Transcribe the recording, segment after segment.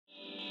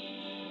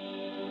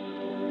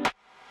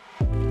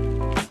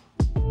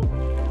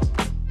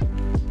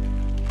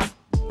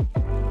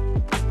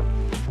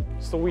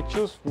we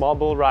choose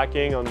mobile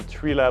racking on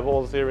 3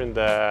 levels here in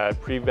the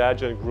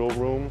pre-veg and grow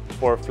room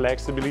for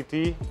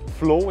flexibility,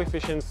 flow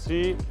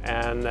efficiency,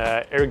 and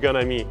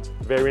ergonomy.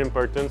 Very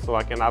important, so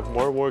I can have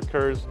more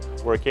workers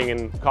working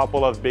in a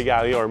couple of big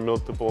alley or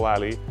multiple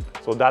alley.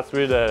 So that's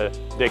really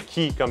the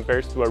key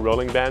compared to a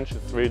rolling bench.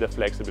 It's really the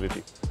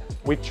flexibility.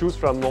 We choose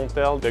from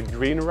Montel the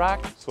green rack,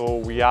 so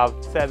we have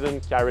 7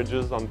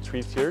 carriages on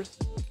 3 tiers.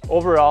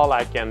 Overall,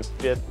 I can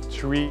fit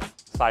 3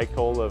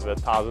 cycles of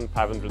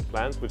 1,500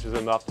 plants, which is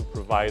enough to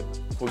provide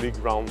fully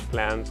grown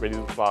plants ready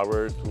to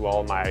flower to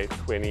all my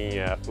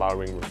 20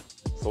 flowering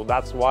rooms. So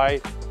that's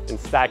why in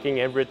stacking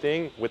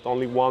everything with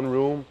only one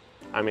room,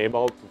 I'm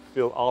able to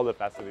fill all the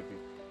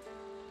facilities.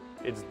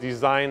 It's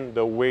designed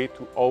the way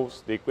to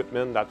host the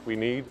equipment that we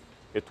need.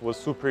 It was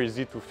super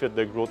easy to fit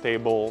the grow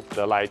table,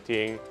 the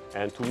lighting,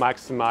 and to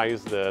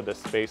maximize the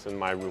space in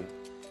my room.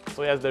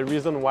 So yes, the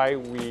reason why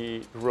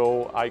we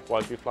grow high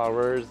quality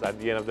flowers at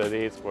the end of the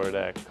day is for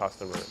the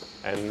customer.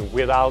 And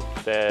without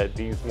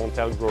these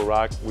Montel grow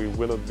racks, we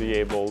wouldn't be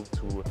able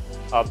to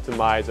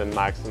optimize and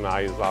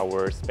maximize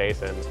our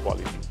space and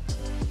quality.